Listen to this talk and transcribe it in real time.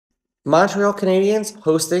Montreal Canadiens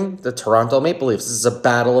hosting the Toronto Maple Leafs. This is a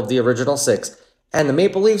battle of the original six. And the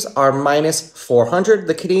Maple Leafs are minus 400.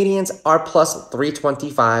 The Canadiens are plus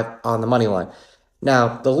 325 on the money line.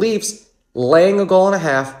 Now, the Leafs laying a goal and a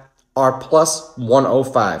half are plus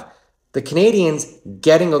 105. The Canadiens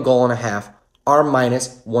getting a goal and a half are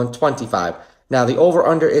minus 125. Now, the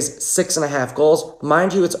over-under is 6.5 goals.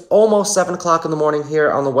 Mind you, it's almost 7 o'clock in the morning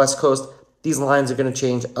here on the West Coast. These lines are going to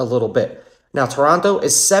change a little bit. Now, Toronto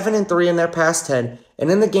is 7-3 in their past 10,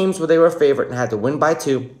 and in the games where they were a favorite and had to win by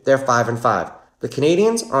 2, they're 5-5. The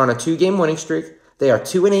Canadiens are on a 2-game winning streak. They are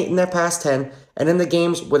 2-8 in their past 10, and in the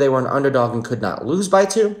games where they were an underdog and could not lose by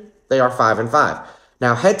 2, they are 5-5.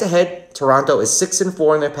 Now, head-to-head, Toronto is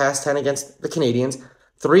 6-4 in their past 10 against the Canadiens.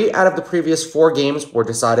 3 out of the previous 4 games were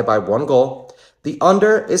decided by 1 goal. The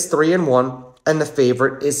under is 3-1, and the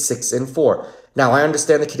favorite is 6-4. Now, I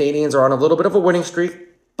understand the Canadiens are on a little bit of a winning streak,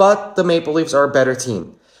 but the Maple Leafs are a better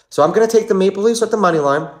team. So I'm going to take the Maple Leafs with the money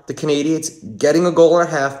line, the Canadiens getting a goal and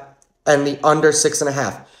a half, and the under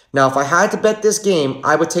 6.5. Now, if I had to bet this game,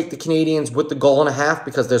 I would take the Canadiens with the goal and a half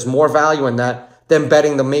because there's more value in that than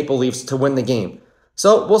betting the Maple Leafs to win the game.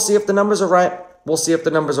 So we'll see if the numbers are right. We'll see if the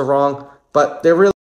numbers are wrong, but they're really